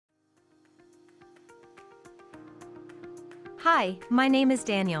Hi, my name is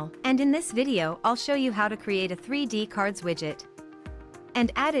Daniel, and in this video I'll show you how to create a 3D cards widget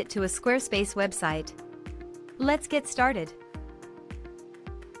and add it to a Squarespace website. Let's get started.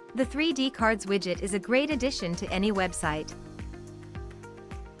 The 3D cards widget is a great addition to any website.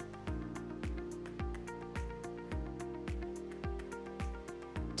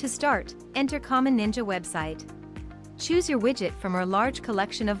 To start, enter Common Ninja website. Choose your widget from our large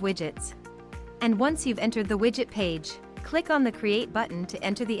collection of widgets. And once you've entered the widget page, click on the Create button to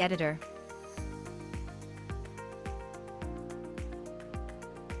enter the editor.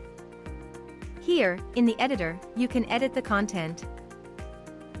 Here, in the editor, you can edit the content.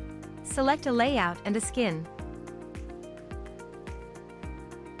 Select a layout and a skin.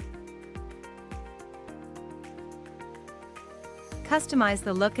 Customize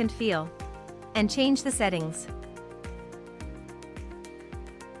the look and feel, and change the settings.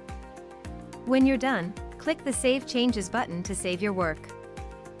 When you're done, click the Save Changes button to save your work.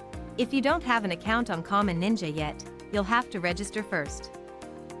 If you don't have an account on Common Ninja yet, you'll have to register first.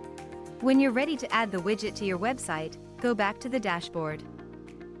 When you're ready to add the widget to your website, go back to the dashboard.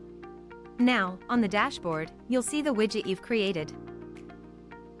 Now, on the dashboard, you'll see the widget you've created.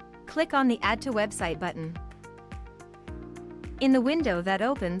 Click on the Add to Website button. In the window that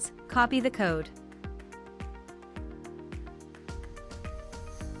opens, copy the code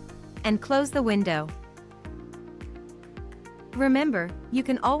and close the window. Remember, you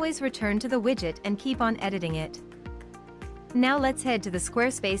can always return to the widget and keep on editing it. Now let's head to the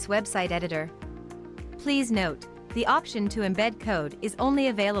Squarespace website editor. Please note, the option to embed code is only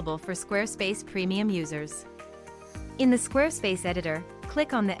available for Squarespace Premium users. In the Squarespace editor,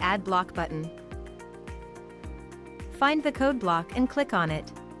 click on the Add Block button. Find the code block and click on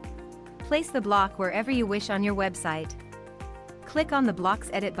it. Place the block wherever you wish on your website. Click on the Block's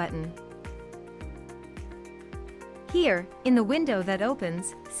Edit button. Here, in the window that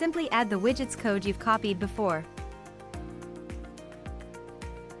opens, simply add the widget's code you've copied before.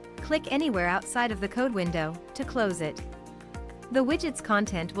 Click anywhere outside of the code window to close it. The widget's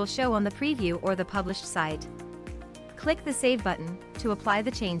content will show on the preview or the published site. Click the Save button to apply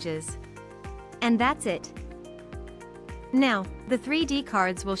the changes. And that's it. Now, the 3D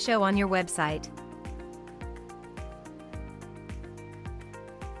cards will show on your website.